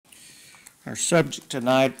Our subject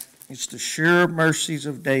tonight is the sure mercies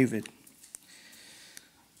of David.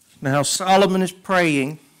 Now Solomon is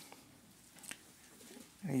praying.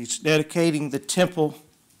 He's dedicating the temple,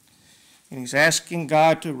 and he's asking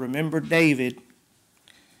God to remember David,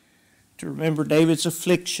 to remember David's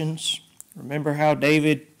afflictions, remember how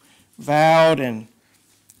David vowed and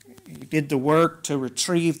he did the work to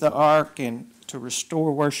retrieve the ark and to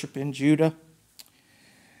restore worship in Judah.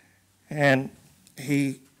 And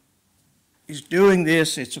he's doing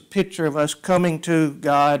this. It's a picture of us coming to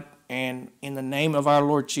God and in the name of our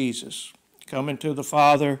Lord Jesus, coming to the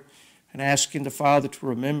Father and asking the Father to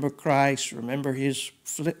remember Christ, remember his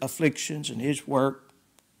afflictions and his work.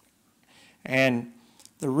 And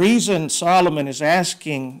the reason Solomon is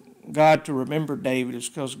asking God to remember David is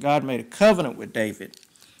because God made a covenant with David.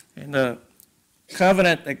 And the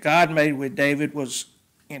covenant that God made with David was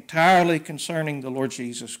entirely concerning the Lord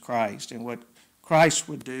Jesus Christ and what Christ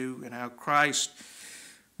would do and how Christ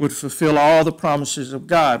would fulfill all the promises of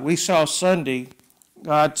God. We saw Sunday,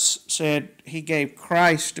 God said he gave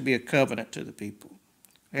Christ to be a covenant to the people.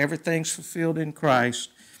 Everything's fulfilled in Christ.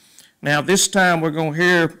 Now this time we're going to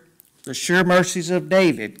hear the sure mercies of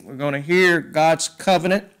David. We're going to hear God's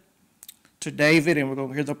covenant to David, and we're going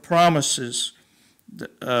to hear the promises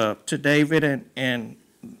to David, and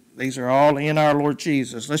these are all in our Lord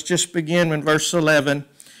Jesus. Let's just begin in verse 11,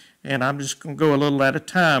 and I'm just going to go a little at a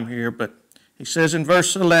time here, but he says in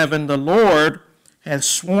verse 11, "The Lord hath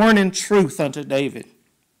sworn in truth unto David.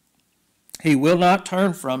 He will not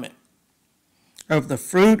turn from it. Of the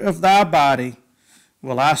fruit of thy body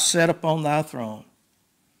will I set upon thy throne."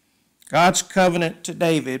 God's covenant to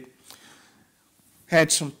David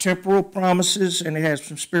had some temporal promises and it has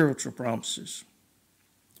some spiritual promises.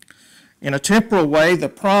 In a temporal way, the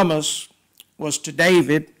promise was to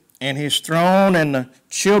David and his throne and the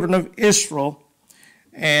children of Israel,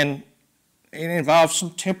 and it involved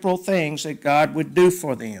some temporal things that God would do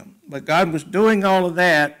for them. But God was doing all of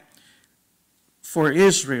that for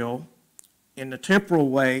Israel in the temporal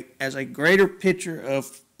way as a greater picture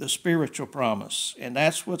of the spiritual promise. And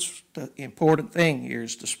that's what's the important thing here,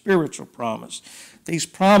 is the spiritual promise. These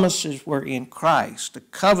promises were in Christ. The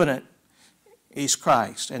covenant is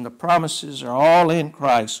Christ, and the promises are all in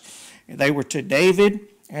Christ. They were to David,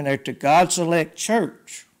 and they're to God's elect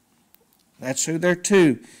church. That's who they're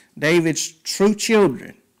to. David's true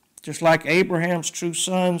children, just like Abraham's true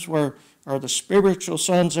sons are the spiritual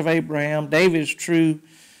sons of Abraham. David's true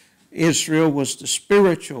Israel was the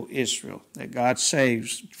spiritual Israel that God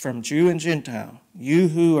saves from Jew and Gentile. You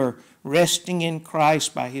who are resting in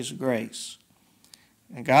Christ by his grace.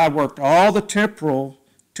 And God worked all the temporal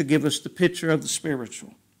to give us the picture of the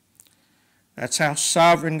spiritual. That's how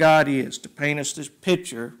sovereign God is, to paint us this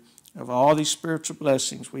picture of all these spiritual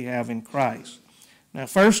blessings we have in Christ. Now,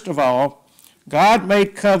 first of all, God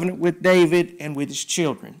made covenant with David and with his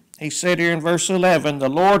children. He said here in verse 11, "The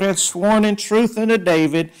Lord hath sworn in truth unto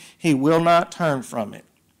David, he will not turn from it."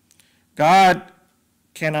 God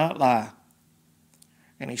cannot lie.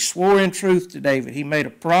 And he swore in truth to David. He made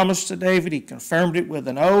a promise to David. He confirmed it with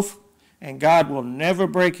an oath. And God will never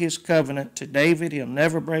break his covenant to David. He'll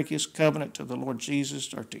never break his covenant to the Lord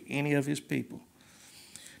Jesus or to any of his people.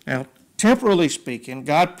 Now, temporally speaking,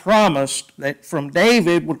 God promised that from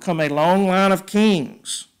David would come a long line of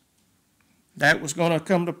kings. That was going to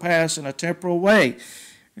come to pass in a temporal way.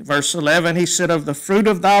 In verse 11, he said, "Of the fruit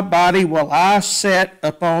of thy body will I set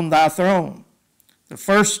upon thy throne." The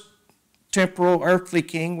first temporal earthly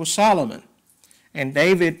king was Solomon. And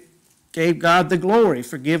David gave God the glory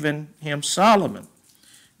for giving him Solomon.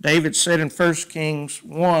 David said in 1 Kings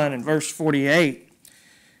 1 and verse 48,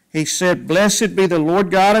 he said, "Blessed be the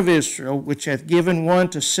Lord God of Israel, which hath given one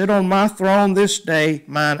to sit on my throne this day,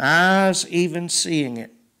 mine eyes even seeing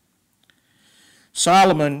it."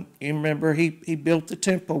 Solomon, you remember, he built the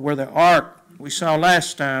temple where the ark we saw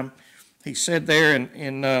last time. He said there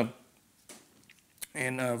in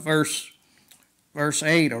verse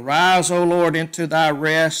 8, "Arise, O Lord, into thy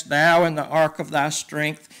rest, thou in the ark of thy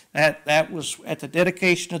strength." That was at the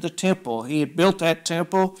dedication of the temple. He had built that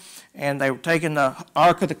temple, and they were taking the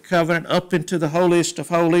Ark of the Covenant up into the holiest of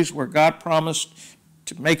holies, where God promised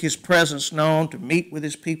to make his presence known, to meet with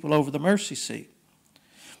his people over the mercy seat.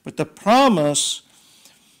 But the promise,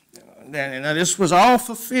 now this was all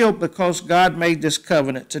fulfilled because God made this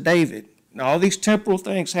covenant to David. Now, all these temporal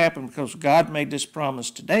things happened because God made this promise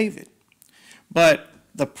to David. But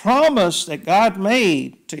the promise that God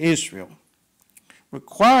made to Israel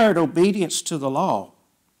required obedience to the law.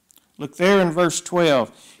 Look there in verse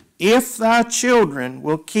 12. "If thy children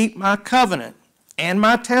will keep my covenant and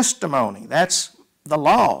my testimony," that's the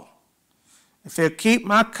law. if they'll keep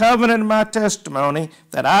my covenant and my testimony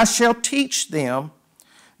that I shall teach them,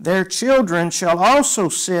 their children shall also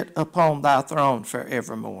sit upon thy throne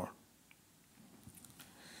forevermore.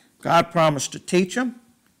 God promised to teach them,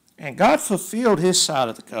 and God fulfilled his side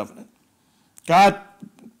of the covenant. God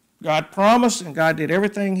promised, and God did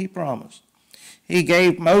everything he promised. He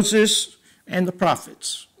gave Moses and the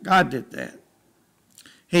prophets. God did that.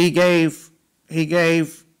 He gave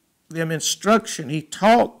them instruction. He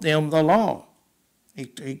taught them the law.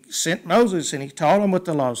 He sent Moses and he taught them what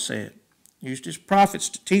the law said. He used his prophets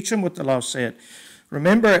to teach them what the law said.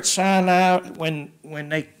 Remember at Sinai when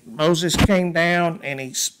Moses came down and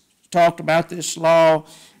he talked about this law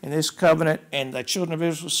and this covenant, and the children of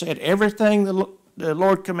Israel said, everything the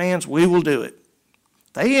Lord commands, we will do it.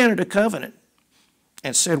 They entered a covenant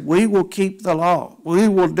and said, we will keep the law. We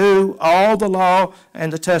will do all the law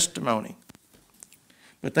and the testimony.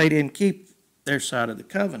 But they didn't keep their side of the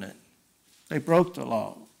covenant. They broke the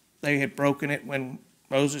law. They had broken it when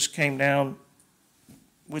Moses came down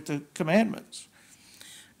with the commandments.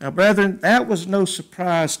 Now, brethren, that was no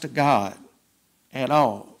surprise to God at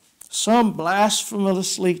all. Some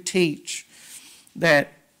blasphemously teach that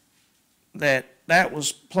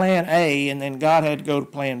was plan A and then God had to go to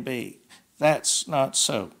plan B. That's not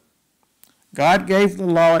so. God gave the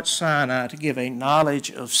law at Sinai to give a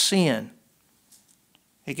knowledge of sin.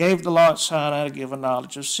 He gave the law at Sinai to give a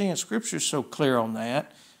knowledge of sin. Scripture is so clear on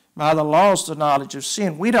that. By the law is the knowledge of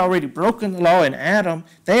sin. We'd already broken the law in Adam.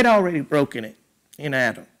 They'd already broken it in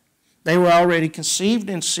Adam. They were already conceived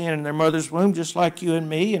in sin in their mother's womb, just like you and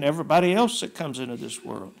me and everybody else that comes into this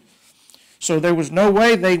world. So there was no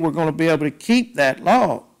way they were going to be able to keep that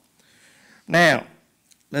law. Now,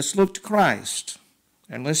 let's look to Christ,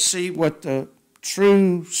 and let's see what the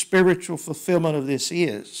true spiritual fulfillment of this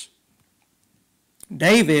is.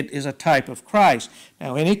 David is a type of Christ.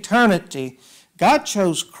 Now, in eternity, God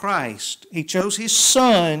chose Christ. He chose his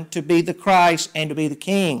Son to be the Christ and to be the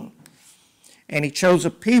King. And he chose a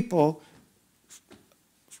people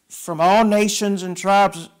from all nations and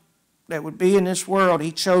tribes that would be in this world.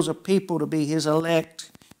 He chose a people to be his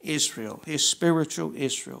elect Israel, his spiritual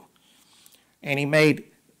Israel. And he made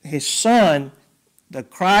his Son the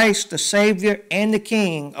Christ, the Savior, and the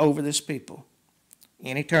King over this people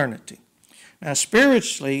in eternity. Now,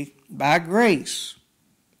 spiritually, by grace,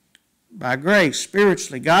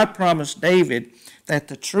 spiritually, God promised David that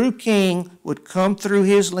the true king would come through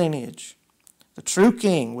his lineage. The true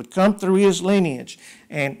king would come through his lineage,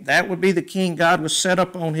 and that would be the king God would set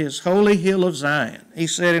up on his holy hill of Zion. He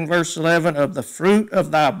said in verse 11, of the fruit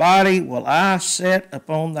of thy body will I set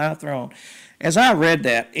upon thy throne. As I read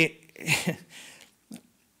that,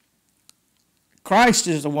 Christ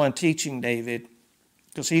is the one teaching David,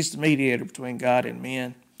 because he's the mediator between God and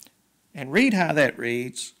men. And read how that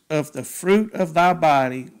reads, of the fruit of thy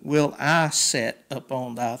body will I set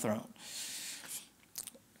upon thy throne.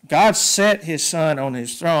 God set his Son on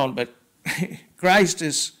his throne, but Christ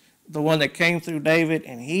is the one that came through David,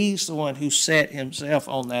 and he's the one who set himself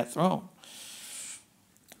on that throne.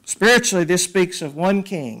 Spiritually, this speaks of one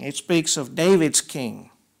king. It speaks of David's king,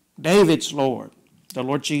 David's Lord, the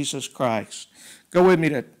Lord Jesus Christ. Go with me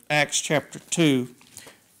to Acts chapter 2.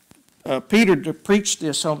 Peter preached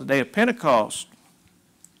this on the day of Pentecost.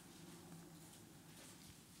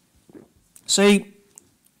 See,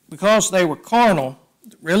 because they were carnal,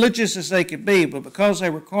 religious as they could be, but because they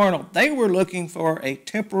were carnal, they were looking for a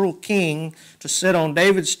temporal king to sit on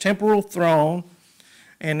David's temporal throne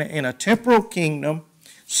and in a temporal kingdom,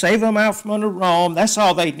 save them out from under Rome. That's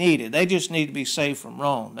all they needed. They just needed to be saved from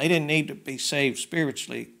Rome. They didn't need to be saved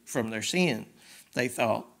spiritually from their sin, they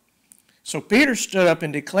thought. So Peter stood up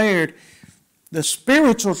and declared the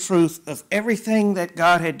spiritual truth of everything that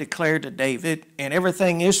God had declared to David and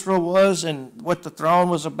everything Israel was and what the throne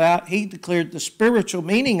was about. He declared the spiritual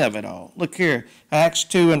meaning of it all. Look here, Acts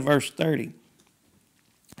 2 and verse 30.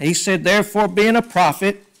 He said, therefore, being a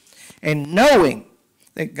prophet and knowing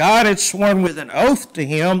that God had sworn with an oath to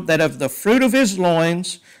him that of the fruit of his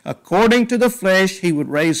loins, according to the flesh, he would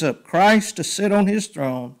raise up Christ to sit on his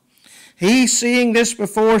throne, he, seeing this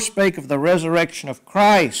before, spake of the resurrection of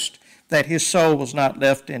Christ, that his soul was not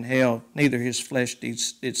left in hell, neither his flesh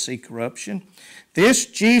did see corruption. This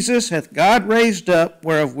Jesus hath God raised up,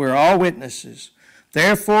 whereof we're all witnesses.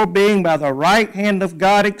 Therefore, being by the right hand of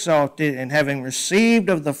God exalted, and having received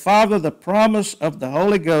of the Father the promise of the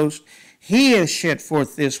Holy Ghost, he has shed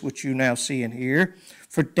forth this which you now see and hear.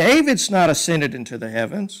 For David's not ascended into the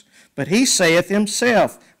heavens, but he saith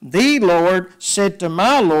himself, the Lord said to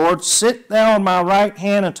my Lord, sit thou on my right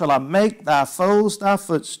hand until I make thy foes thy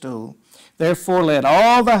footstool. Therefore let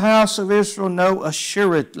all the house of Israel know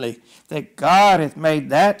assuredly that God hath made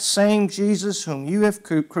that same Jesus whom you have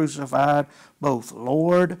crucified both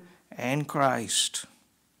Lord and Christ.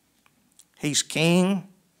 He's King.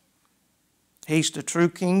 He's the true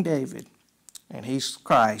King David. And He's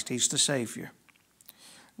Christ. He's the Savior.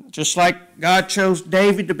 Just like God chose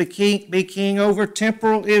David to be king over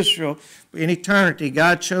temporal Israel, in eternity,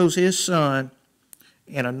 God chose His Son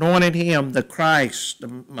and anointed Him the Christ, the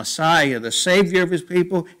Messiah, the Savior of His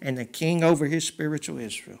people, and the King over His spiritual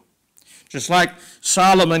Israel. Just like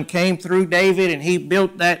Solomon came through David and he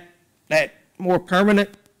built that more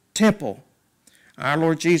permanent temple, our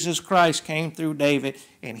Lord Jesus Christ came through David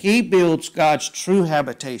and He builds God's true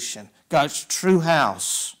habitation, God's true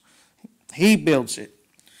house. He builds it.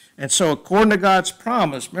 And so according to God's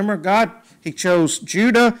promise, remember God, He chose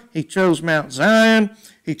Judah, He chose Mount Zion,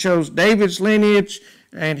 He chose David's lineage,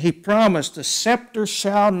 and He promised the scepter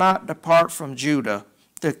shall not depart from Judah.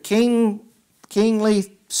 The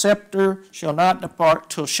kingly scepter shall not depart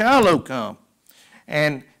till Shiloh come.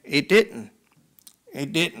 And it didn't.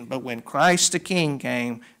 It didn't. But when Christ the King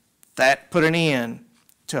came, that put an end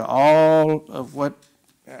to all of what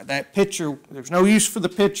that picture. There's no use for the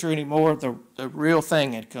picture anymore. The real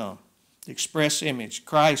thing had come. The express image,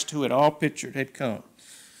 Christ, who had all pictured, had come.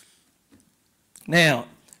 Now,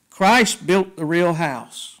 Christ built the real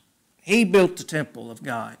house. He built the temple of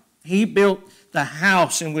God. He built the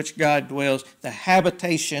house in which God dwells, the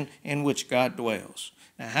habitation in which God dwells.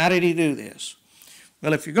 Now, how did He do this?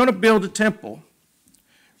 Well, if you're going to build a temple,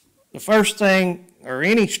 the first thing, or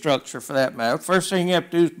any structure for that matter, the first thing you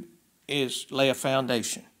have to do is lay a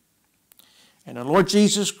foundation. And the Lord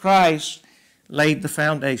Jesus Christ laid the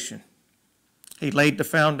foundation. He laid the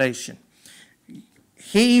foundation.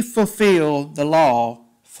 He fulfilled the law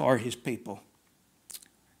for His people.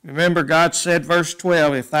 Remember, God said, verse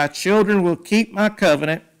 12, if thy children will keep my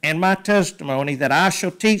covenant and my testimony that I shall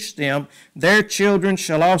teach them, their children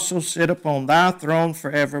shall also sit upon thy throne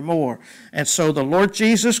forevermore. And so the Lord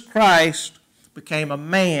Jesus Christ became a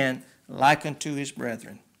man like unto His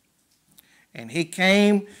brethren. And He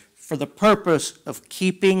came for the purpose of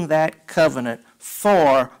keeping that covenant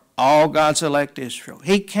for all God's elect Israel.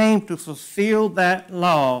 He came to fulfill that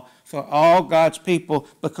law for all God's people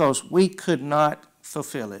because we could not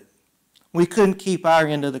fulfill it. We couldn't keep our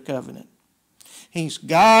end of the covenant. He's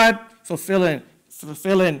God fulfilling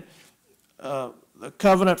the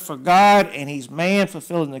covenant for God, and He's man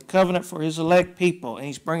fulfilling the covenant for His elect people, and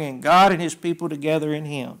He's bringing God and His people together in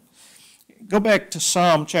Him. Go back to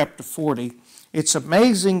Psalm chapter 40. It's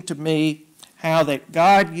amazing to me how that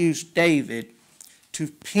God used David to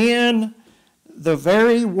pen the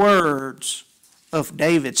very words of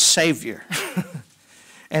David's Savior.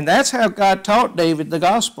 And that's how God taught David the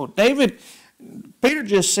gospel. Peter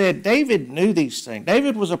just said David knew these things.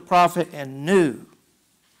 David was a prophet and knew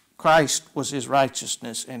Christ was his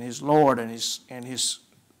righteousness and his Lord and his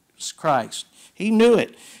Christ. He knew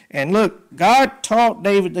it. And look, God taught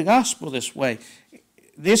David the gospel this way.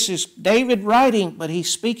 This is David writing, but he's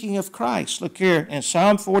speaking of Christ. Look here in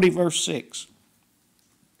Psalm 40, verse 6.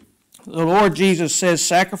 The Lord Jesus says,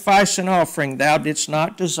 sacrifice and offering thou didst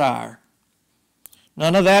not desire.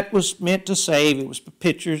 None of that was meant to save. It was for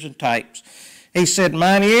pictures and types. He said,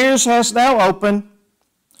 mine ears hast thou opened.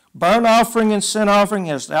 Burnt offering and sin offering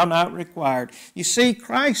hast thou not required. You see,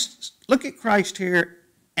 Christ, look at Christ here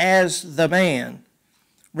as the man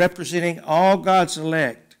representing all God's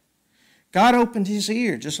elect. God opened His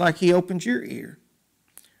ear just like He opened your ear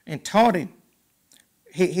and taught him.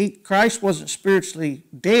 Christ wasn't spiritually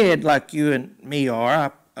dead like you and me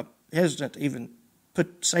are. I'm hesitant to even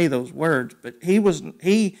say those words, but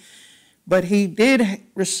he did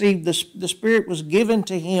receive the Spirit was given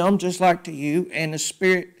to Him just like to you, and the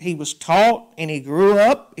Spirit, He was taught and he grew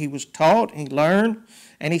up. He was taught and he learned,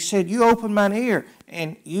 and He said, you open mine ear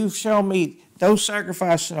and you've shown me those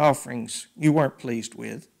sacrifices and offerings you weren't pleased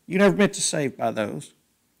with. You never meant to save by those.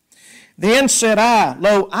 Then said I,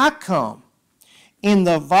 lo, I come. In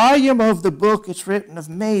the volume of the book it's written of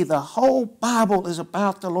me. The whole Bible is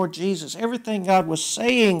about the Lord Jesus. Everything God was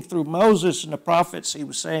saying through Moses and the prophets, He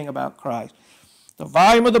was saying about Christ. The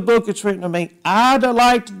volume of the book it's written of me. I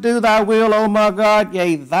delight to do thy will, O my God.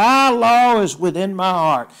 Yea, thy law is within my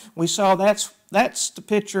heart. We saw that's the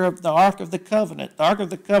picture of the Ark of the Covenant. The Ark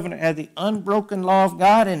of the Covenant had the unbroken law of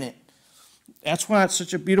God in it. That's why it's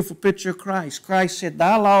such a beautiful picture of Christ. Christ said,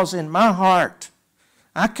 thy law is in my heart.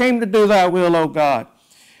 I came to do thy will, O God.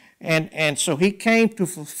 And so He came to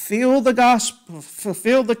fulfill the gospel,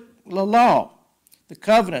 fulfill the law, the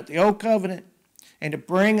covenant, the old covenant, and to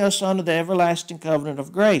bring us under the everlasting covenant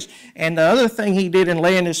of grace. And the other thing He did in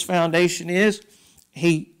laying this foundation is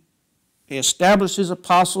He He established his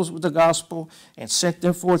apostles with the gospel and sent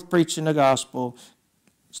them forth preaching the gospel.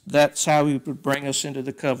 That's how he would bring us into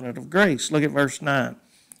the covenant of grace. Look at verse 9.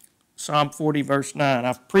 Psalm 40, verse 9.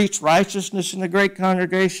 I've preached righteousness in the great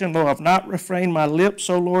congregation. Lo, I've not refrained my lips,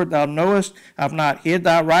 O Lord, thou knowest. I've not hid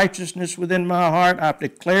thy righteousness within my heart. I've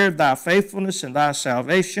declared thy faithfulness and thy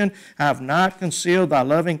salvation. I have not concealed thy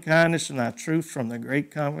loving kindness and thy truth from the great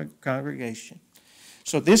congregation.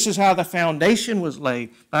 So this is how the foundation was laid.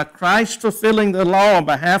 By Christ fulfilling the law on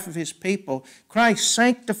behalf of his people, Christ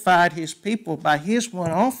sanctified his people by his one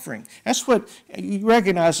offering. That's what, you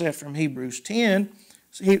recognize that from Hebrews 10.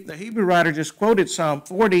 The Hebrew writer just quoted Psalm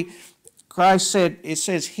 40. Christ said, it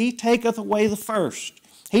says, he taketh away the first.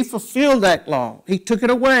 He fulfilled that law. He took it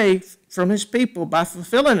away from his people by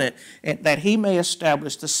fulfilling it, and that he may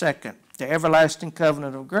establish the second, the everlasting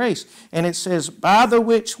covenant of grace. And it says, by the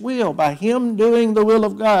which will, by him doing the will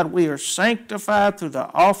of God, we are sanctified through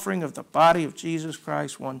the offering of the body of Jesus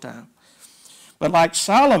Christ one time. But like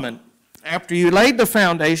Solomon, after you laid the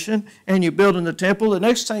foundation and you're building the temple, the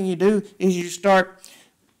next thing you do is you start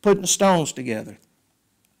putting the stones together.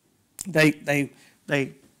 They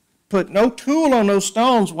put no tool on those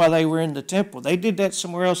stones while they were in the temple. They did that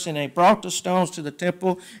somewhere else, and they brought the stones to the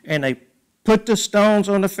temple, and they put the stones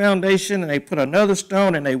on the foundation, and they put another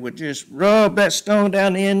stone, and they would just rub that stone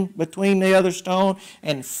down in between the other stone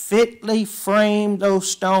and fitly frame those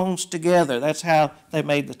stones together. That's how they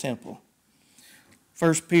made the temple.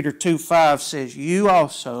 1 Peter 2:5 says, you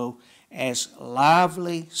also, as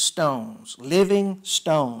lively stones, living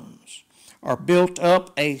stones, are built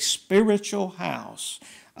up a spiritual house,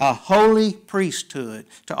 a holy priesthood,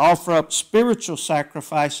 to offer up spiritual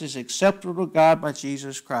sacrifices acceptable to God by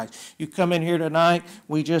Jesus Christ. You come in here tonight,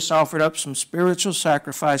 we just offered up some spiritual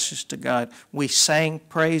sacrifices to God. We sang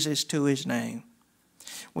praises to his name.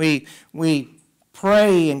 We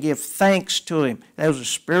pray and give thanks to him. Those are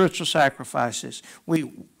spiritual sacrifices.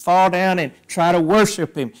 We fall down and try to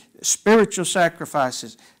worship him. Spiritual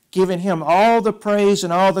sacrifices, giving him all the praise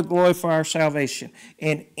and all the glory for our salvation.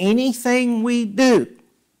 And anything we do,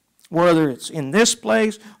 whether it's in this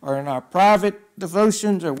place or in our private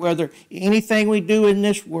devotions or whether anything we do in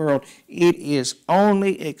this world, it is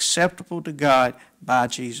only acceptable to God by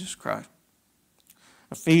Jesus Christ.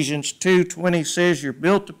 Ephesians 2:20 says you're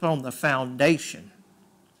built upon the foundation.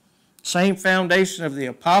 Same foundation of the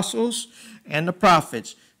apostles and the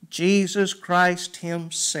prophets. Jesus Christ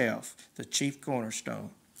himself, the chief cornerstone,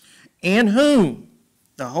 in whom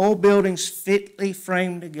the whole building's fitly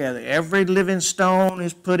framed together. Every living stone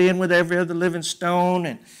is put in with every other living stone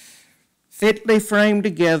and fitly framed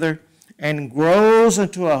together and grows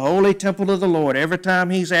into a holy temple of the Lord. Every time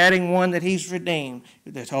he's adding one that he's redeemed,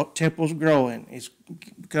 the temple's growing. It's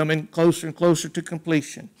coming closer and closer to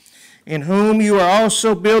completion. In whom you are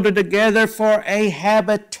also builded together for a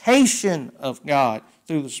habitation of God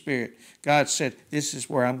through the Spirit. God said, this is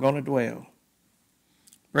where I'm going to dwell.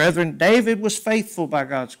 Brethren, David was faithful by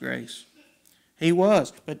God's grace. He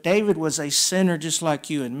was. But David was a sinner just like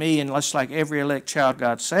you and me, and just like every elect child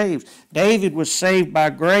God saved. David was saved by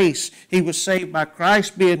grace. He was saved by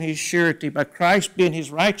Christ being his surety, by Christ being his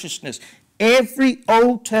righteousness. Every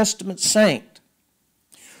Old Testament saint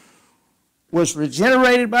was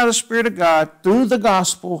regenerated by the Spirit of God through the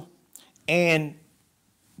gospel and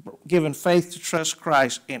given faith to trust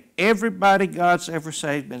Christ. And everybody God's ever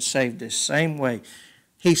saved been saved this same way.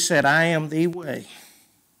 He said, I am the way,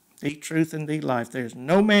 the truth, and the life. There's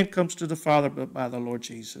no man comes to the Father but by the Lord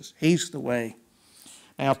Jesus. He's the way.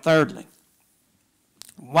 Now, thirdly,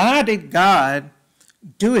 why did God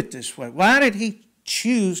do it this way? Why did he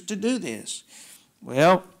choose to do this?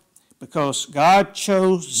 Well, because God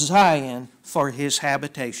chose Zion for his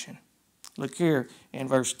habitation. Look here in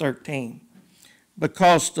verse 13.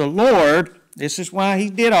 Because the Lord, this is why he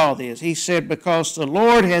did all this. He said, because the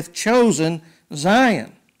Lord hath chosen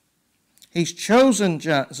Zion. He's chosen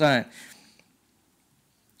Zion.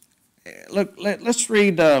 Look, let's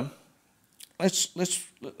read.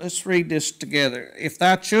 Let's read this together. If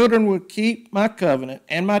thy children will keep my covenant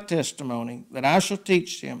and my testimony that I shall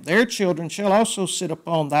teach them, their children shall also sit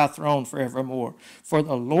upon thy throne forevermore. For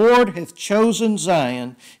the Lord hath chosen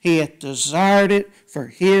Zion; he hath desired it for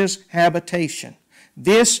his habitation.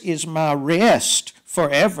 This is my rest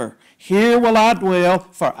forever. Here will I dwell,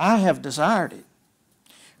 for I have desired it.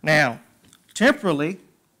 Now, temporally,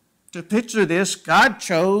 to picture this, God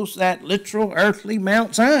chose that literal earthly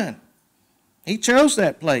Mount Zion. He chose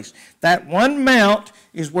that place. That one mount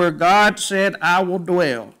is where God said, I will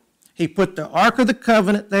dwell. He put the Ark of the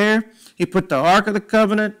Covenant there. He put the Ark of the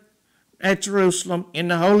Covenant at Jerusalem in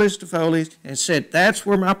the holiest of holies and said, that's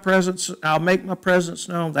where my presence, I'll make my presence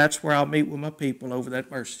known. That's where I'll meet with my people over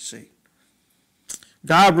that mercy seat.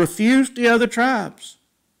 God refused the other tribes.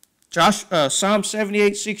 Psalm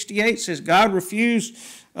 78:68 says God refused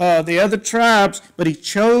the other tribes, but he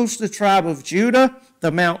chose the tribe of Judah,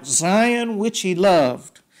 the Mount Zion which he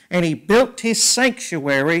loved. And he built his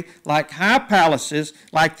sanctuary like high palaces,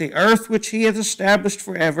 like the earth which he hath established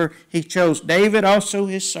forever. He chose David also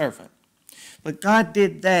his servant. But God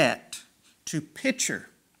did that to picture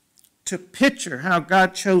how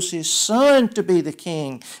God chose his son to be the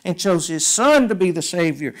king and chose his son to be the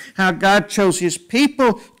Savior, how God chose his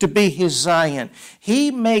people to be his Zion.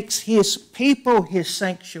 He makes his people his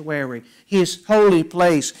sanctuary, his holy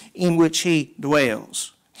place in which he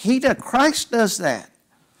dwells. Christ does that.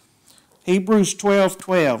 Hebrews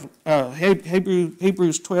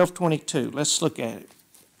 12:22. Let's look at it.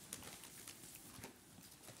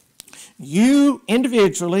 You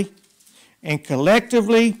individually and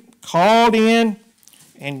collectively called in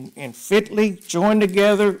and fitly joined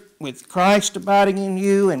together with Christ abiding in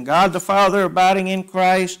you and God the Father abiding in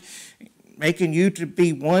Christ, making you to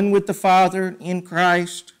be one with the Father in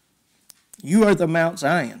Christ. You are the Mount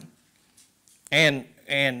Zion. And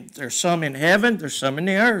there's some in heaven, there's some in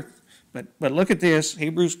the earth. But look at this,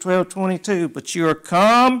 Hebrews 12:22. But you are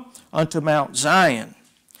come unto Mount Zion,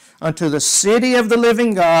 unto the city of the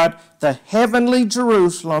living God, the heavenly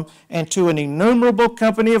Jerusalem, and to an innumerable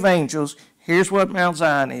company of angels. Here's what Mount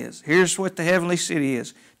Zion is. Here's what the heavenly city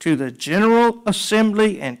is. To the general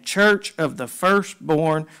assembly and church of the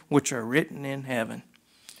firstborn, which are written in heaven.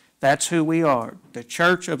 That's who we are, the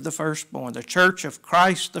church of the firstborn, the church of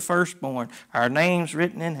Christ the firstborn, our names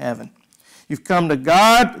written in heaven. You've come to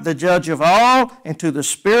God, the judge of all, and to the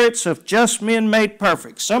spirits of just men made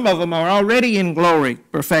perfect. Some of them are already in glory,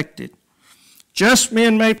 perfected. Just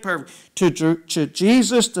men made perfect. To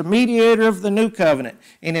Jesus, the mediator of the new covenant.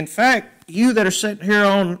 And in fact, you that are sitting here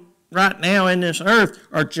on right now in this earth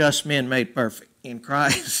are just men made perfect in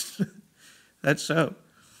Christ. That's so.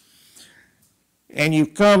 And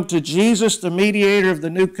you've come to Jesus, the mediator of the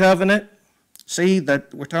new covenant. See,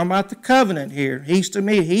 that we're talking about the covenant here. He's to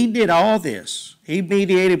me. He did all this. He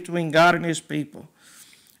mediated between God and his people.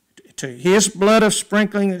 To his blood of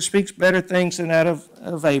sprinkling that speaks better things than that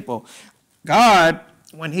of Abel. God,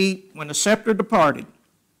 when the scepter departed,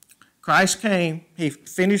 Christ came, he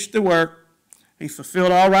finished the work, he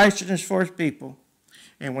fulfilled all righteousness for his people.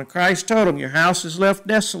 And when Christ told him, your house is left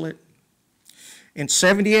desolate, in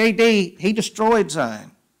 70 A.D., he destroyed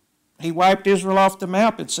Zion. He wiped Israel off the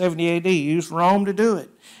map in 70 A.D. He used Rome to do it.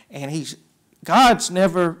 And God's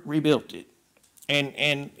never rebuilt it.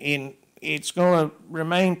 And it's going to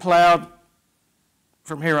remain plowed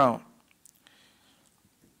from here on.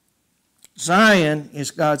 Zion is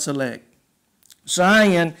God's elect.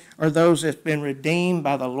 Zion are those that have been redeemed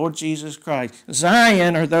by the Lord Jesus Christ.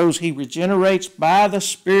 Zion are those he regenerates by the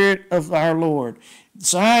Spirit of our Lord.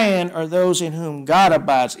 Zion are those in whom God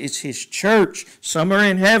abides. It's his church. Some are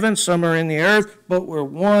in heaven, some are in the earth, but we're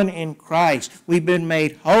one in Christ. We've been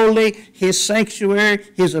made holy, his sanctuary,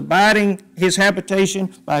 his abiding, his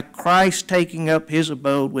habitation, by Christ taking up his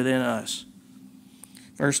abode within us.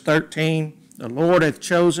 Verse 13, the Lord hath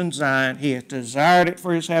chosen Zion. He hath desired it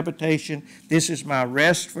for his habitation. This is my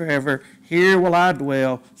rest forever. Here will I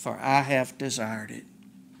dwell, for I have desired it.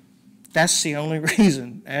 That's the only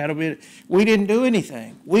reason. We didn't do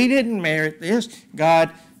anything. We didn't merit this.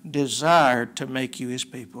 God desired to make you his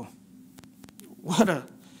people. Want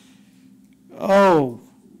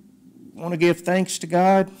to give thanks to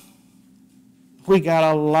God? We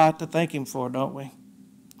got a lot to thank him for, don't we?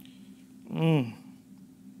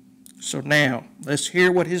 So now, let's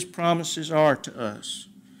hear what his promises are to us.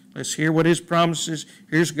 Let's hear what his promises.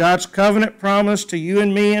 Here's God's covenant promise to you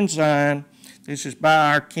and me in Zion. This is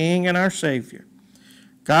by our King and our Savior.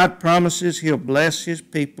 God promises he'll bless his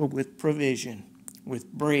people with provision,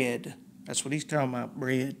 with bread. That's what he's talking about,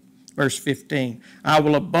 bread. Verse 15, I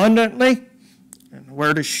will abundantly, and the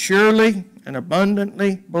word is surely and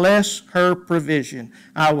abundantly, bless her provision.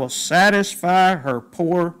 I will satisfy her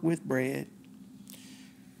poor with bread.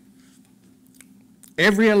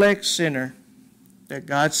 Every elect sinner that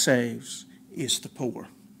God saves is the poor.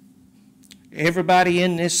 Everybody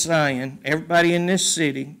in this Zion, everybody in this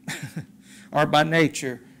city are by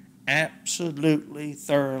nature absolutely,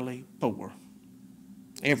 thoroughly poor.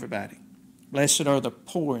 Everybody. Blessed are the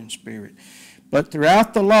poor in spirit. But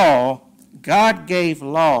throughout the law, God gave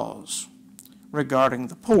laws regarding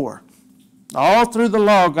the poor. All through the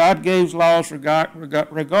law, God gave laws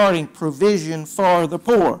regarding provision for the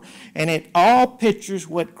poor. And it all pictures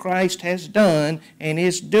what Christ has done and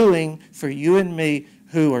is doing for you and me,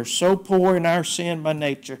 who are so poor in our sin by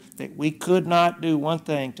nature that we could not do one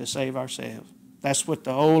thing to save ourselves. That's what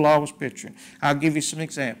the whole law was picturing. I'll give you some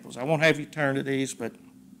examples. I won't have you turn to these, but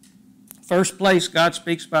first place God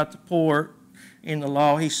speaks about the poor in the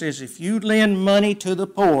law, he says, if you lend money to the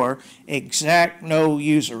poor, exact no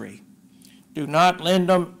usury. Do not lend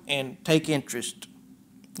them and take interest.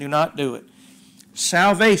 Do not do it.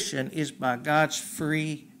 Salvation is by God's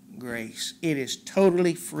free grace. It is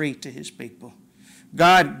totally free to his people.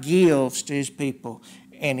 God gives to his people,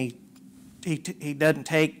 and he doesn't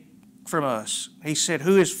take from us. He said,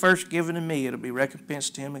 who is first given to me, it'll be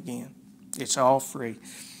recompensed to him again. It's all free.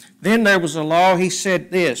 Then there was a law, he said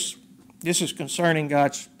this. This is concerning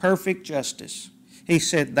God's perfect justice. He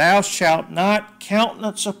said, thou shalt not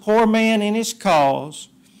countenance a poor man in his cause,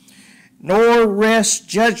 nor wrest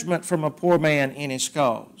judgment from a poor man in his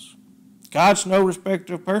cause. God's no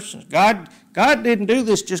respecter of persons. God didn't do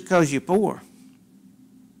this just because you're poor.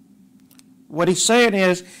 What he's saying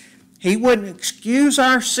is, he wouldn't excuse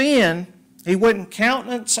our sin. He wouldn't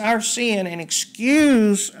countenance our sin and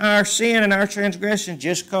excuse our sin and our transgression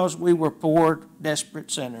just because we were poor,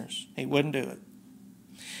 desperate sinners. He wouldn't do it.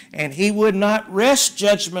 And he would not wrest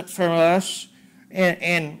judgment from us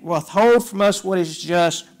and withhold from us what is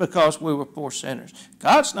just because we were poor sinners.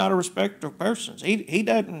 God's not a respecter of persons. He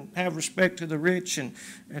doesn't have respect to the rich and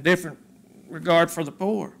a different regard for the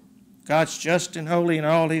poor. God's just and holy in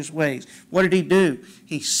all his ways. What did he do?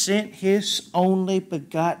 He sent his only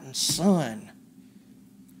begotten Son.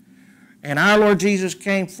 And our Lord Jesus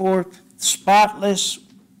came forth spotless,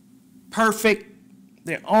 perfect,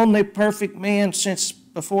 the only perfect man since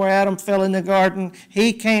before Adam fell in the garden.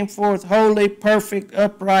 He came forth holy, perfect,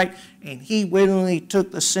 upright, and he willingly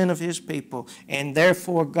took the sin of his people. And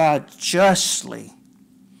therefore God justly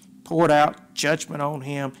poured out judgment on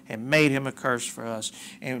him and made him a curse for us.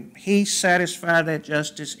 And he satisfied that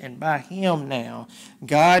justice, and by him now,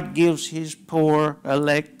 God gives his poor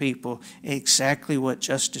elect people exactly what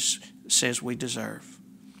justice says we deserve.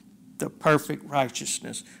 The perfect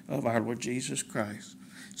righteousness of our Lord Jesus Christ.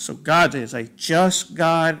 So God is a just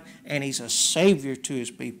God, and he's a Savior to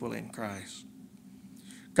his people in Christ.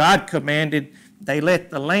 God commanded they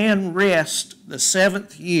let the land rest the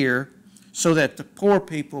 7th year so that the poor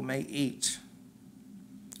people may eat.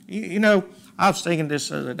 You know, I was thinking this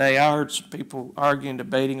the other day. I heard some people arguing,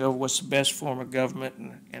 debating over what's the best form of government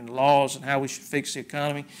and laws and how we should fix the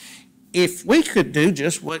economy. If we could do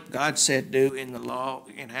just what God said do in the law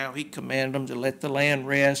and how he commanded them to let the land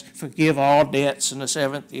rest, forgive all debts in the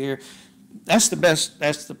 7th year, that's the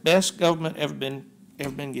best government ever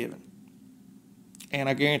been given. And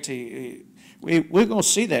I guarantee you, we're going to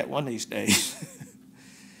see that one of these days.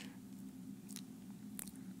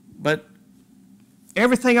 But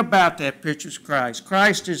everything about that pictures Christ.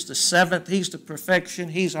 Christ is the 7th. He's the perfection.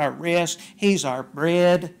 He's our rest. He's our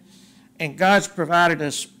bread. And God's provided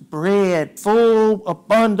us bread, full,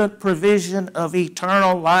 abundant provision of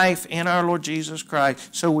eternal life in our Lord Jesus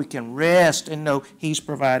Christ, so we can rest and know he's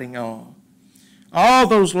providing all. All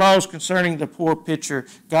those laws concerning the poor picture,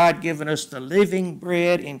 God given us the living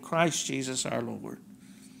bread in Christ Jesus our Lord.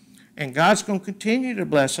 And God's going to continue to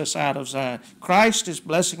bless us out of Zion. Christ is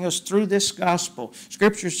blessing us through this gospel.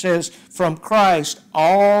 Scripture says, from Christ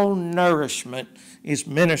all nourishment is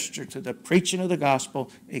ministered to the preaching of the gospel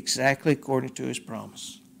exactly according to his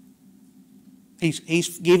promise.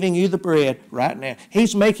 He's giving you the bread right now.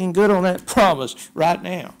 He's making good on that promise right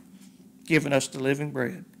now, giving us the living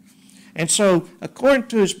bread. And so, according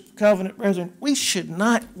to his covenant, brethren, we should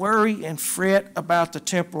not worry and fret about the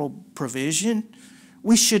temporal provision.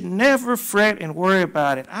 We should never fret and worry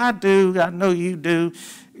about it. I do. I know you do.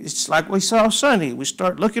 It's like we saw Sunday. We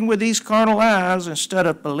start looking with these carnal eyes instead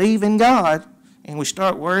of believing God, and we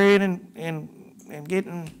start worrying and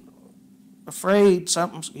getting afraid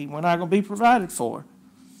we're not going to be provided for.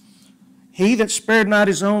 He that spared not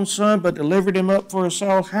his own Son, but delivered him up for us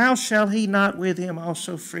all, how shall he not with him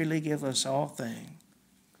also freely give us all things?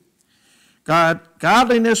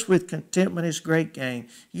 Godliness with contentment is great gain.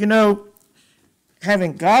 You know,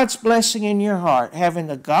 having God's blessing in your heart, having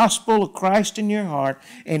the gospel of Christ in your heart,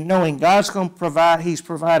 and knowing God's going to provide, he's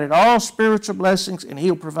provided all spiritual blessings, and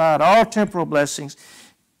he'll provide all temporal blessings.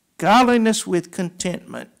 Godliness with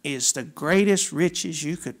contentment is the greatest riches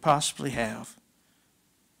you could possibly have.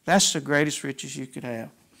 That's the greatest riches you could have.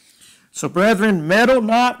 So, brethren, meddle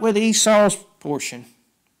not with Esau's portion.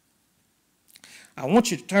 I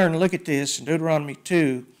want you to turn and look at this in Deuteronomy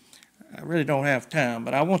 2. I really don't have time,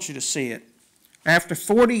 but I want you to see it. After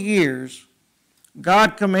 40 years,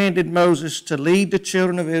 God commanded Moses to lead the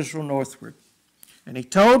children of Israel northward. And he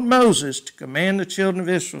told Moses to command the children of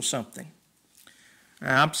Israel something.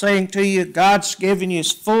 Now, I'm saying to you, God's given you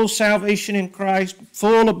his full salvation in Christ,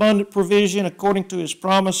 full abundant provision according to his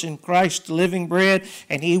promise in Christ, the living bread,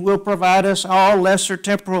 and he will provide us all lesser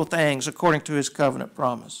temporal things according to his covenant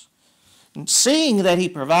promise. And seeing that he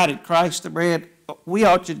provided Christ the bread, we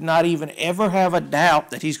ought to not even ever have a doubt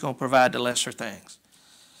that he's going to provide the lesser things.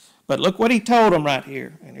 But look what he told them right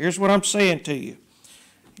here. And here's what I'm saying to you.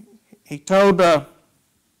 He told them,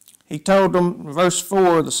 verse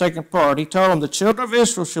 4, the second part, he told them, the children of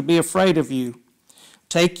Israel shall be afraid of you.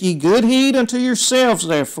 Take ye good heed unto yourselves,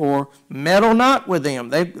 therefore, meddle not with them.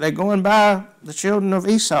 They're going by the children of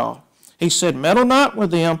Esau. He said, meddle not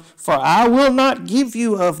with them, for I will not give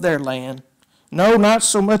you of their land, no, not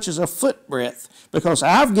so much as a foot breadth, because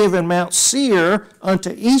I've given Mount Seir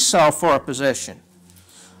unto Esau for a possession.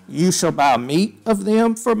 You shall buy meat of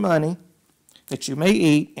them for money, that you may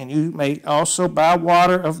eat, and you may also buy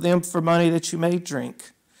water of them for money that you may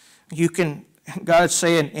drink. God's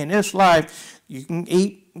saying, in this life, you can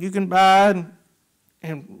eat, you can buy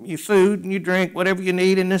and your food and your drink, whatever you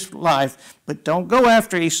need in this life, but don't go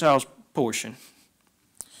after Esau's portion.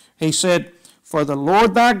 He said, for the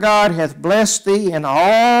Lord thy God hath blessed thee in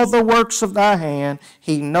all the works of thy hand.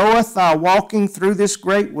 He knoweth thy walking through this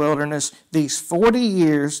great wilderness. These 40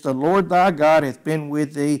 years the Lord thy God hath been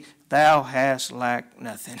with thee. Thou hast lacked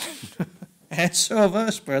nothing. And so of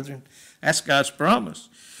us, brethren. That's God's promise.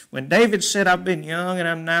 When David said, I've been young and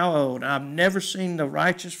I'm now old, I've never seen the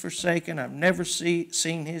righteous forsaken, I've never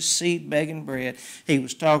seen his seed begging bread, he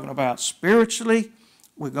was talking about spiritually,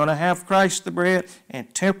 we're going to have Christ the bread,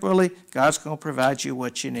 and temporally, God's going to provide you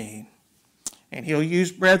what you need. And he'll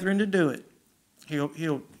use brethren to do it.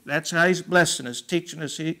 That's how he's blessing us, teaching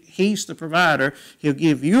us he's the provider. He'll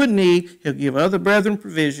give you a need, he'll give other brethren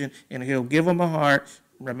provision, and he'll give them a heart,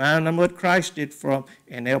 remind them what Christ did for them,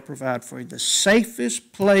 and they'll provide for you. The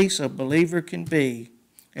safest place a believer can be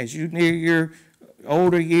as you near your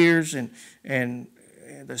older years and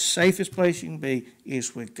the safest place you can be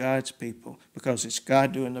is with God's people, because it's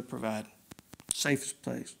God doing the providing. Safest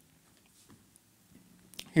place.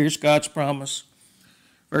 Here's God's promise.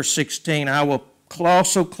 Verse 16, I will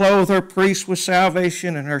also clothe her priests with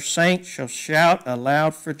salvation, and her saints shall shout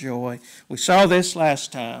aloud for joy. We saw this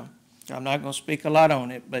last time. I'm not going to speak a lot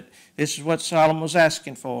on it, but this is what Solomon was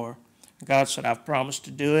asking for. God said, I've promised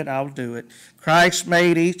to do it, I'll do it. Christ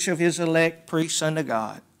made each of his elect priests unto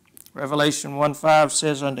God. Revelation 1:5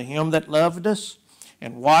 says, unto him that loved us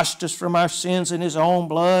and washed us from our sins in his own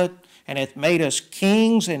blood, and hath made us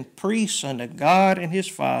kings and priests unto God and his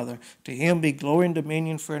Father. To him be glory and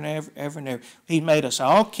dominion for ever and ever. He made us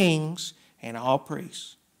all kings and all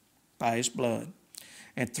priests by his blood.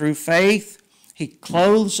 And through faith, he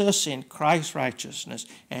clothes us in Christ's righteousness,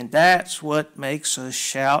 and that's what makes us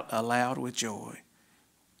shout aloud with joy.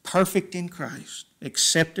 Perfect in Christ,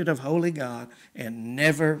 accepted of holy God, and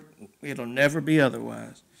it'll never be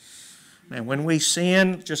otherwise. And when we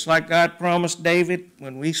sin, just like God promised David,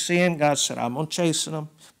 when we sin, God said, I'm going to chasten them,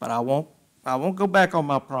 but I won't go back on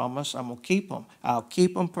my promise. I'm going to keep them. I'll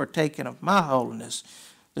keep them partaking of my holiness.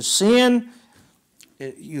 The sin,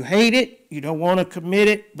 you hate it, you don't want to commit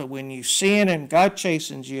it, but when you sin and God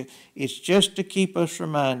chastens you, it's just to keep us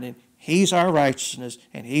reminded he's our righteousness,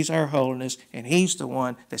 and he's our holiness, and he's the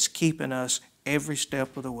one that's keeping us every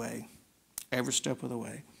step of the way. Every step of the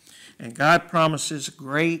way. And God promises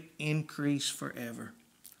great increase forever.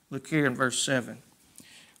 Look here in verse 7.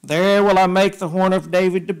 There will I make the horn of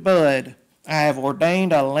David to bud. I have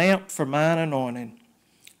ordained a lamp for mine anointing.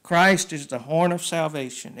 Christ is the horn of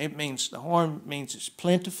salvation. The horn means it's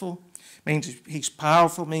plentiful, means he's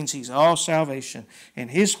powerful, means he's all salvation. And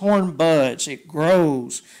his horn buds, it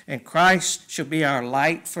grows, and Christ shall be our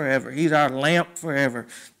light forever. He's our lamp forever.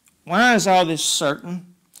 Why is all this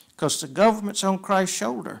certain? Because the government's on Christ's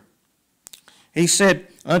shoulder. He said,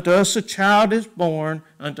 unto us a child is born,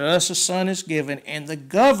 unto us a son is given, and the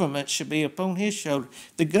government shall be upon his shoulder.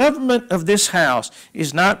 The government of this house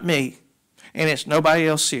is not me, and it's nobody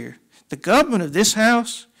else here. The government of this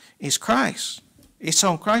house is Christ. It's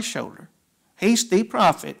on Christ's shoulder. He's the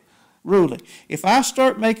prophet ruling. If I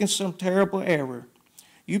start making some terrible error,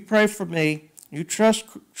 you pray for me, you trust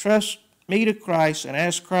me to Christ and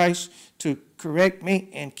ask Christ to correct me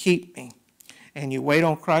and keep me, and you wait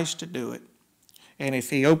on Christ to do it. And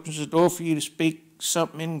if he opens the door for you to speak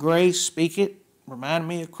something in grace, speak it. Remind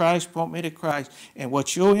me of Christ, point me to Christ. And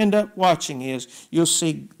what you'll end up watching is you'll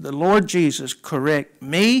see the Lord Jesus correct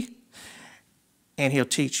me, and he'll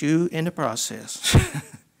teach you in the process.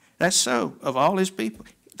 That's so, of all his people.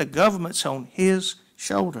 The government's on his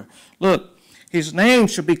shoulder. Look, his name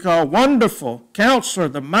shall be called Wonderful, Counselor,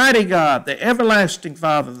 the Mighty God, the Everlasting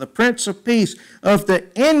Father, the Prince of Peace. Of the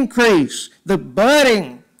increase, the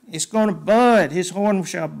budding, it's going to bud, his horn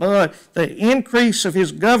shall bud. The increase of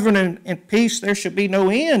his government and peace, there shall be no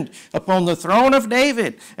end upon the throne of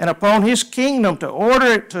David and upon his kingdom, to order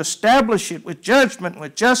it, to establish it with judgment,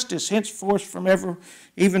 with justice, henceforth from ever,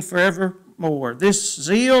 even forevermore. This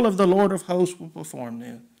zeal of the Lord of hosts will perform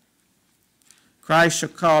this. Christ shall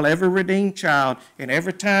call every redeemed child, and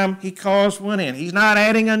every time he calls one in, he's not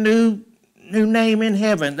adding a new name in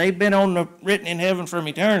heaven. They've been written in heaven from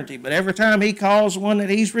eternity. But every time he calls one that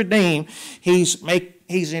he's redeemed,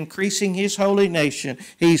 he's increasing his holy nation.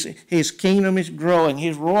 His kingdom is growing.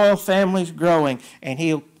 His royal family is growing. And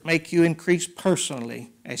he'll make you increase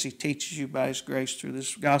personally as he teaches you by his grace through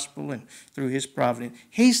this gospel and through his providence.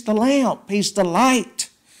 He's the lamp. He's the light.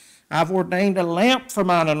 I've ordained a lamp for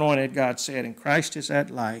mine anointed, God said, and Christ is that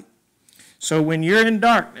light. So when you're in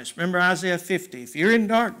darkness, remember Isaiah 50, if you're in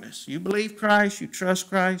darkness, you believe Christ, you trust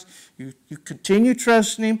Christ, you continue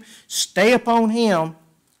trusting him, stay upon him,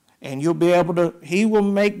 and you'll be able to, he will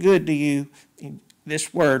make good to you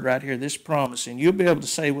this word right here, this promise, and you'll be able to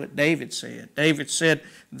say what David said. David said,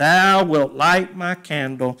 thou wilt light my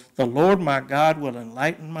candle, the Lord my God will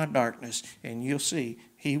enlighten my darkness, and you'll see,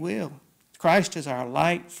 he will. Christ is our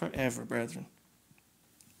light forever, brethren.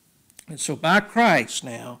 And so by Christ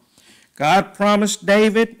now, God promised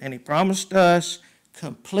David, and he promised us,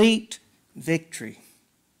 complete victory.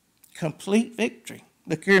 Complete victory.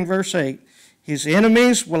 Look here in verse 8. His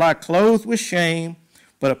enemies will I clothe with shame,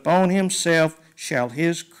 but upon himself shall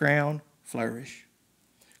his crown flourish.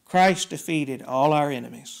 Christ defeated all our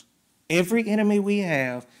enemies. Every enemy we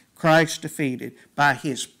have, Christ defeated by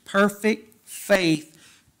his perfect faith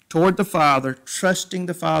toward the Father, trusting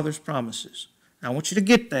the Father's promises. Now, I want you to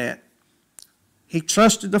get that. He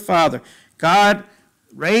trusted the Father. God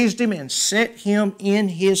raised him and set him in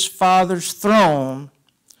his Father's throne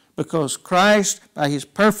because Christ, by his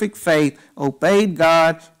perfect faith, obeyed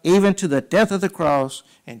God even to the death of the cross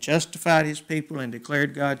and justified his people and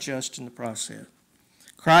declared God just in the process.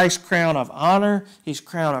 Christ's crown of honor, his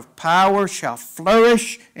crown of power shall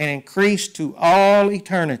flourish and increase to all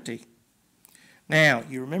eternity. Now,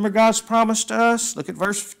 you remember God's promise to us? Look at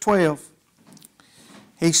verse 12.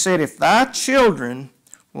 He said, if thy children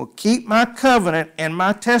will keep my covenant and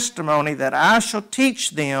my testimony that I shall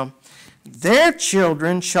teach them, their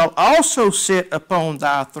children shall also sit upon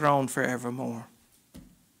thy throne forevermore.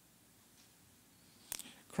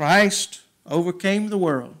 Christ overcame the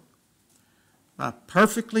world by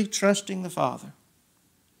perfectly trusting the Father.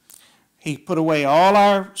 He put away all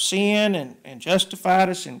our sin and justified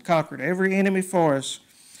us and conquered every enemy for us.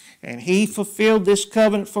 And he fulfilled this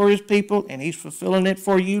covenant for his people, and he's fulfilling it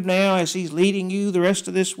for you now as he's leading you the rest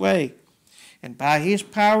of this way. And by his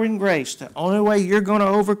power and grace, the only way you're going to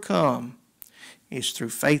overcome is through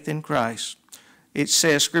faith in Christ. It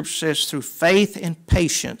says, Scripture says, through faith and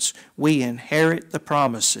patience we inherit the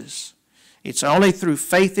promises. It's only through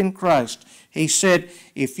faith in Christ. He said,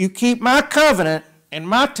 if you keep my covenant and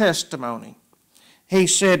my testimony, he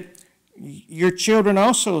said, your children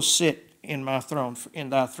also sit in my throne,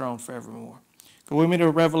 in thy throne forevermore. Go with me to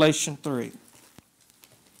Revelation 3.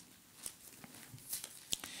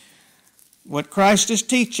 What Christ is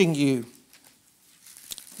teaching you,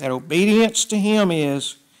 that obedience to him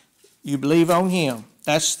is you believe on him.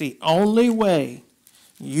 That's the only way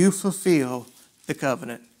you fulfill the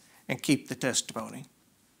covenant and keep the testimony.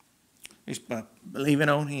 It's by believing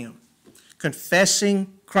on him.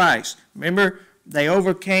 Confessing Christ. Remember, they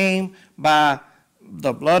overcame by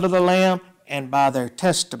the blood of the Lamb and by their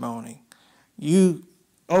testimony. You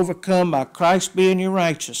overcome by Christ being your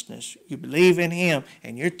righteousness. You believe in him,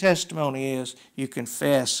 and your testimony is you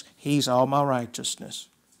confess he's all my righteousness.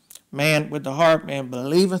 Man, with the heart, man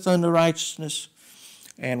believeth unto righteousness,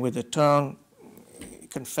 and with the tongue,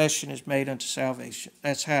 confession is made unto salvation.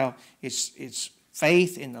 That's how it's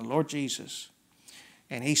faith in the Lord Jesus.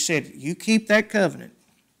 And he said, you keep that covenant.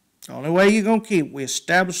 The only way you're going to keep, we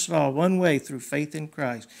establish it all one way through faith in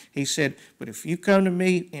Christ. He said, but if you come to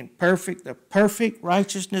me in the perfect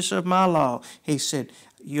righteousness of my law, he said,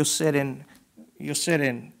 you'll sit in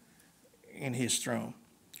his throne.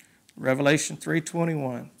 Revelation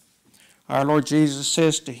 3:21. Our Lord Jesus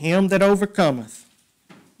says, to him that overcometh,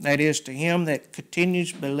 that is, to him that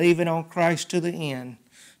continues believing on Christ to the end,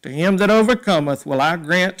 to him that overcometh will I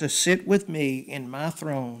grant to sit with me in my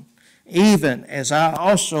throne, even as I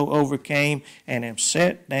also overcame and am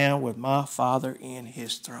set down with my Father in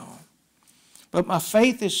his throne. But my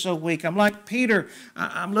faith is so weak. I'm like Peter.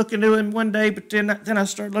 I'm looking to him one day, but then I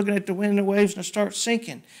start looking at the wind and the waves and I start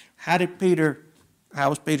sinking. How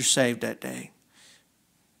was Peter saved that day?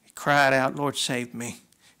 He cried out, Lord, save me.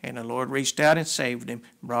 And the Lord reached out and saved him,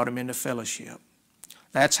 brought him into fellowship.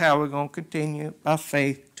 That's how we're going to continue by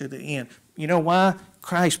faith to the end. You know why?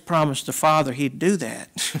 Christ promised the Father he'd do that.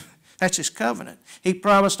 That's his covenant. He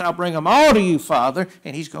promised, I'll bring them all to you, Father,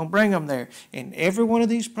 and he's going to bring them there. And every one of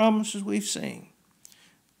these promises we've seen,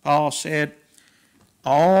 Paul said,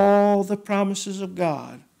 all the promises of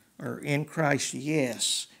God are in Christ,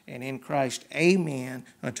 yes, and in Christ, amen,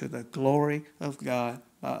 unto the glory of God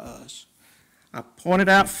by us. I pointed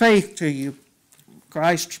out faith to you.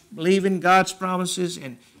 Christ believing God's promises,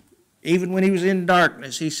 and even when he was in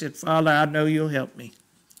darkness, he said, Father, I know you'll help me.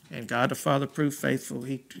 And God the Father proved faithful.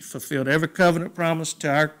 He fulfilled every covenant promise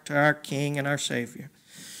to our King and our Savior.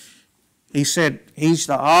 He said he's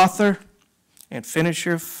the author and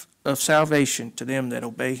finisher of salvation to them that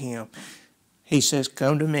obey him. He says,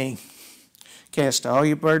 come to me. Cast all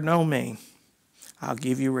your burden on me. I'll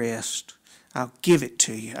give you rest. I'll give it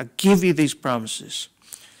to you. I'll give you these promises.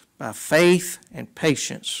 By faith and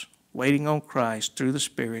patience, waiting on Christ through the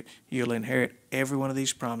Spirit, you'll inherit every one of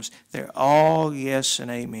these promises. They're all yes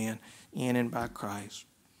and amen in and by Christ.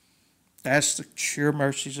 That's the sure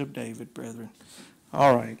mercies of David, brethren.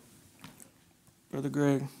 All right. Brother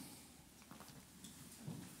Greg.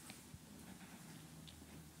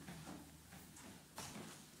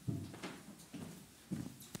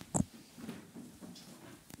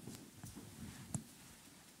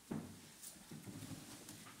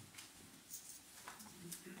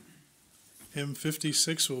 Hymn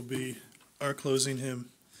 56 will be our closing hymn.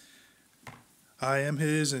 I am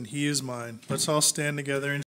his and he is mine. Let's all stand together and